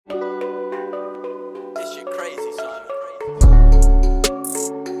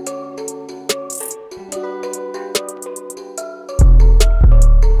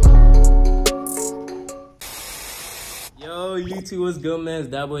JT, what's good, man? It's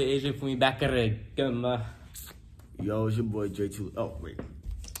that boy AJ for me back at it again, man. Yo, it's your boy JT. Oh, wait.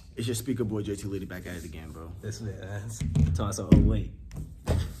 It's your speaker boy JT Lady back at it again, bro. This man, oh, wait.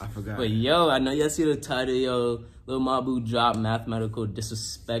 I forgot. Wait, yo, I know y'all see the title, yo. Lil Mabu dropped Mathematical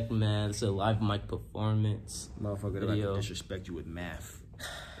Disrespect, man. It's a live mic performance. Motherfucker, they're about to disrespect you with math.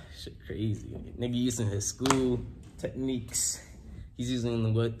 Shit crazy. Nigga using his school techniques. He's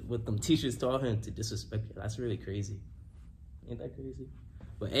using what them teachers taught him to disrespect you. That's really crazy. Ain't that crazy?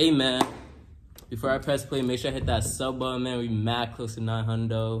 But hey, man, before I press play, make sure I hit that sub button, man. We mad close to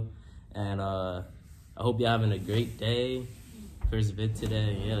 900. And I hope y'all having a great day. First vid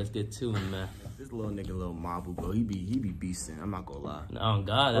today. Yeah, let's get to him, man. This little nigga, Lil Mabu, bro, he be beasting. I'm not gonna lie. Oh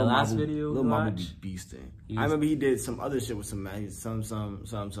God, that last video. Lil Mabu be beasting. I remember he did some other shit with some some.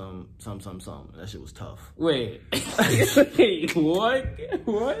 That shit was tough. Wait, wait, what?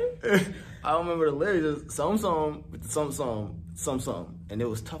 I don't remember the lyrics. Some with some, and it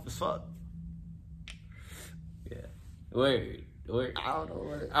was tough as fuck. Yeah. Wait. I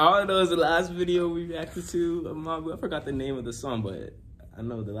don't know. It's the last video we reacted to. I forgot the name of the song, but I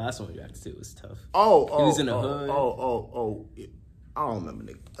know the last one we reacted to was tough. He was in the hood. I don't remember,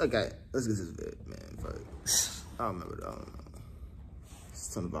 nigga. Okay, let's get this vid, man. Fuck. I don't remember. I don't know. Let's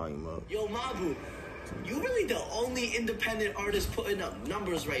turn the volume up. Yo, Mabu, you really the only independent artist putting up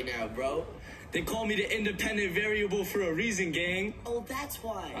numbers right now, bro. They call me the independent variable for a reason, gang. Oh, that's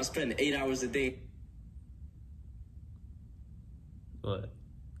why. I spend 8 hours a day. What?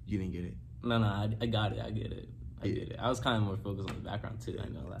 You didn't get it? No, I got it. I get it. I get it. I was kind of more focused on the background too. I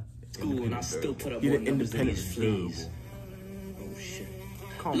know that. School, and I still put up more numbers than these fleas. Oh shit.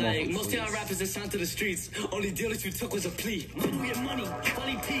 Like most of y'all rappers that signed to the streets, only deal that you took was a plea. Money,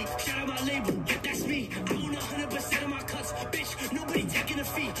 funny P, shout out my label, that's me. I own 100% of my cuts, bitch. Nobody taking a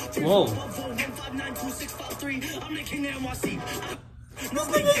fee. Whoa. 1592653. I'm the king of NYC.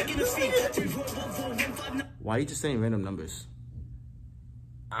 Nobody taking a fee. Why are you just saying random numbers?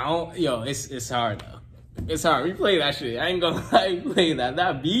 Yo, it's hard though. It's hard. We play that shit. I ain't gonna lie, we play that.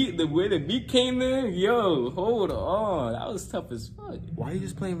 That beat, the way the beat came in, yo, hold on. That was tough as fuck. Why are you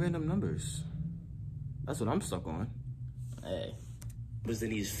just playing random numbers? That's what I'm stuck on. Hey. Was in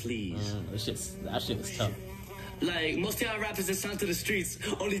these fleas. That shit was tough. Like most of y'all rappers that signed to the streets,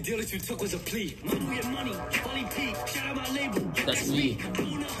 only deal that you took was a plea. Money, funny P, shout out my label, that's me. I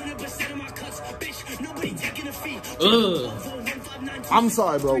own 100% of my cuts, bitch. Nobody taking a fee. I'm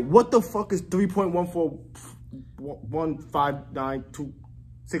sorry, bro. What the fuck is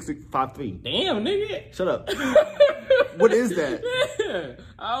 3.141592653? Damn, nigga. Shut up. What is that?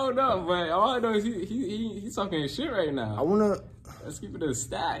 I don't know, but all I know is he's talking his shit right now. Let's keep it a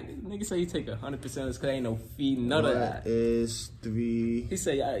stack. Nigga say he take 100% of this cause ain't no fee, none of that. Is 3. He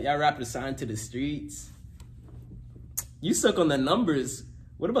said y'all rappers signed to the streets. You suck on the numbers.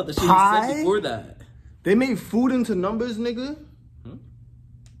 What about the shit you said before that? They made food into numbers, nigga.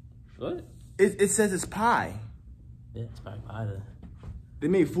 What? It says it's pie. Yeah, it's probably pie then. They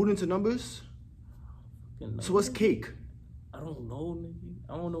made food into numbers? So what's cake? I don't know, nigga.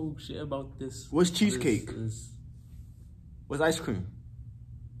 I don't know shit about this. What's cheesecake? What's ice cream?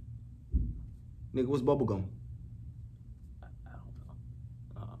 Nigga, what's bubblegum? I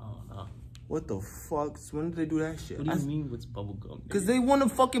don't know. What the fuck? When did they do that shit? What do you mean what's bubblegum? Because they want to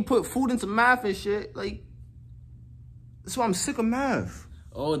fucking put food into math and shit. Like, that's why I'm sick of math.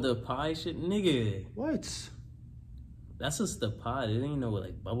 Oh, the pie shit? Nigga. What? That's just the pie. They ain't no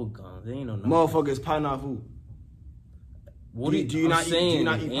like bubblegum. They ain't no... Motherfuckers, pie not food. What do you not eat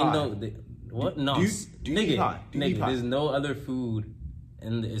pie? What? No, do you eat pie? Nigga, there's no other food,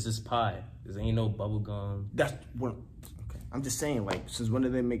 and it's just pie. There ain't no bubble gum. That's what. Okay, I'm just saying. Like, since when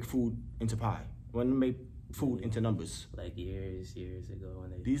did they make food into pie? When did they make food into numbers? Like years ago.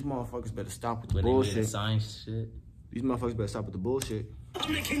 When they. These motherfuckers better stop with the bullshit. They science shit. These motherfuckers better stop with the bullshit.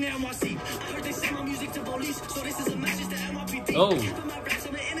 I'm the king of NYC. I heard they send my music to police, so this is a message to NYPD. Oh. Keep my raps,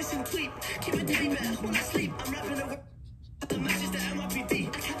 I'm an innocent tweet. Keep it dirty, man. When I sleep, I'm rapping the message to NYPD. I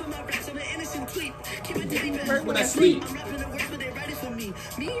keep my raps, I'm an innocent tweet. Keep it dirty, man. When I sleep. I'm rapping the words, but they write it for me.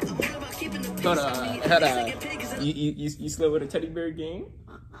 Me, I'm all about keeping the peace. Hold on. You slept with a teddy bear gang?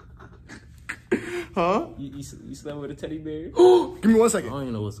 Huh? You slept with a teddy bear? Give me 1 second. I don't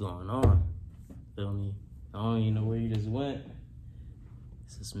even know what's going on. Feel me? I don't even know where you just went.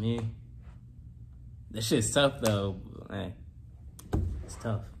 It's just me. That shit's tough though. Hey, it's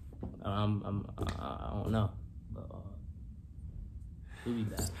tough. I don't know. But we'll be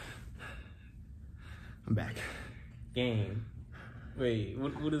back. I'm back. Game. Wait,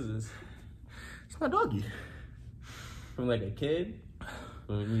 what is this? It's my doggy. From like a kid?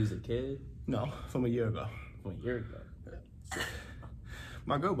 From when you was a kid? No, from a year ago. From a year ago.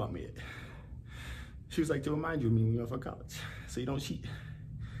 My girl bought me it. She was like, to remind you of me when you're for college, so you don't cheat.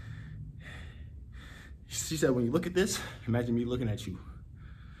 She said, when you look at this, imagine me looking at you.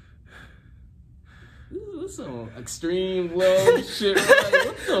 This is some extreme love shit. Like,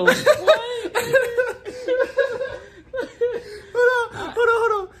 what the what?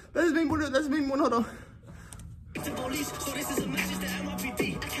 Hold on. That's me, hold on.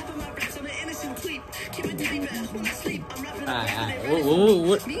 Alright.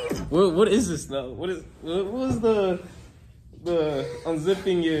 What is this though? What was the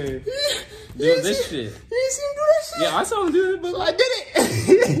unzipping your this shit? You ain't seen him do that shit? Yeah, I saw him do it, but So I did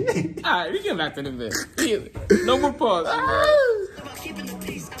it. Alright, we get back to the bit. No more pause.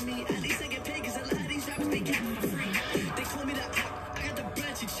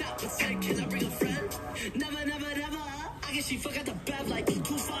 She forgot the bev like 2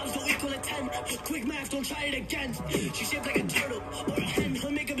 5s don't equal a 10. Quick math, don't try it again. She shaped like a turtle or a hen. Her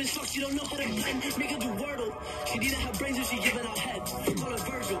makeup is fucked, she don't know how to blend. Make her do Wordle. She needed her brains if she giving out head. Call her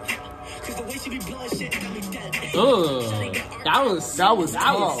Virgil. Cause the way she be blowing shit got me dead. That was tough.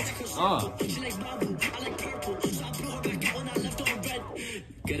 She like Mabu, I like purple. So I blew her back out when I left her red.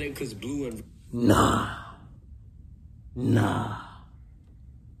 Get it cause blue and Nah.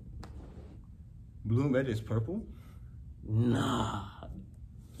 Blue and red is purple? Nah.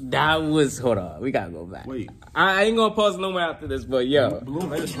 That was, hold on, we gotta go back. Wait. I ain't gonna pause no more after this, but yo. Blue and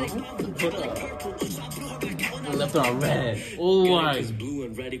red is purple? Hold on. Left her on red. Oh my. Cause blue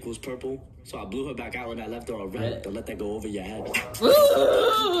and red equals purple. So I blew her back out when I left her on red. Don't let that go over your head. They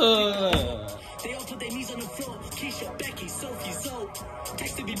all put their knees on the floor. Keisha, Becky, Sophie, Zoe.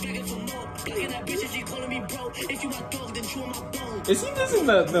 Texted me begging for more. Blocking that bitch and she calling me bro. If you my dog, then chew on my bone. Is he dissing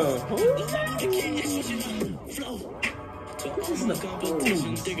the Flow. This is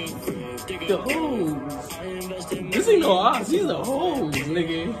the hose. This ain't no ops, these are hoes,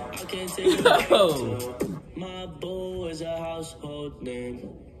 nigga. Yo. My boy is a household name.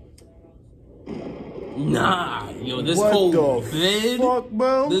 Nah, yo, this What whole the vid, fuck,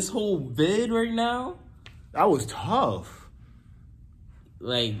 bro? this whole vid right now, That was tough.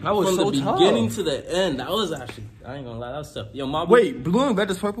 like That was from so the tough. beginning to the end, that was actually, I ain't gonna lie, that was tough. Yo, Mabu. Wait, blue and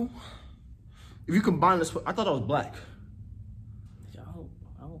red is purple? If you combine this, I thought that was black. I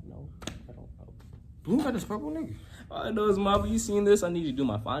don't know. Blue and red is purple, nigga. All I know is, Mabu, you seen this? I need you to do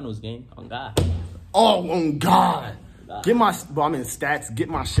my finals game on God. Oh, on God. Get my, bro, I'm in stats. Get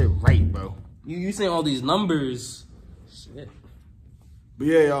my shit right, bro. You saying all these numbers? Shit. But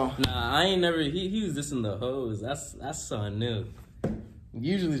yeah, y'all. Nah, I ain't never. He was dissing the hoes. That's something new.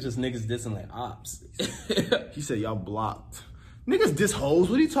 Usually just niggas dissing like ops. He said y'all blocked. Niggas diss hoes.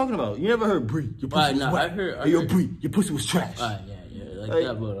 What are you talking about? You never heard Bree? Your pussy was wet. I heard. Hey, yo, Bree, your pussy was trash. Yeah, like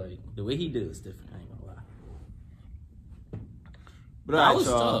that. But like the way he did was different. I ain't gonna lie. But That was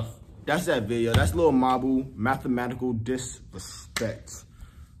tough. That's that video. That's Lil Mabu, mathematical disrespect.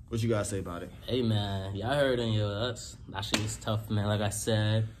 What you gotta say about it? Hey man, y'all heard him, yo. That shit was tough, man. Like I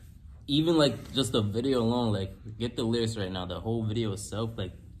said, even like just the video alone, like get the lyrics right now. The whole video itself,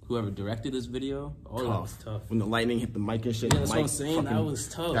 like whoever directed this video, all that was tough. When the lightning hit the mic and shit. Yeah, that's what I'm saying. That was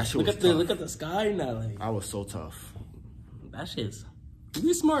tough. That shit Look was at tough. look at the sky now. Like I was so tough. that shit's.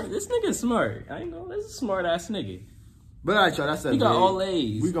 You smart. This nigga's smart. I ain't gonna. This is a smart ass nigga. But alright, y'all. That's that. He got video. all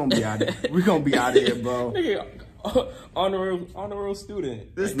A's. We gonna be out of. We gonna be out of here, bro. Nigga, honor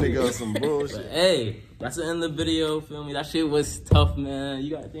student. This nigga on some bullshit. But hey, that's the end of the video. Feel me? That shit was tough, man.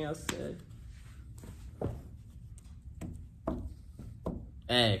 You got anything else to say?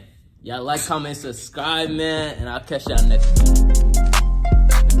 Hey, y'all like, comment, subscribe, man, and I'll catch y'all next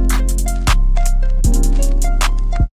time.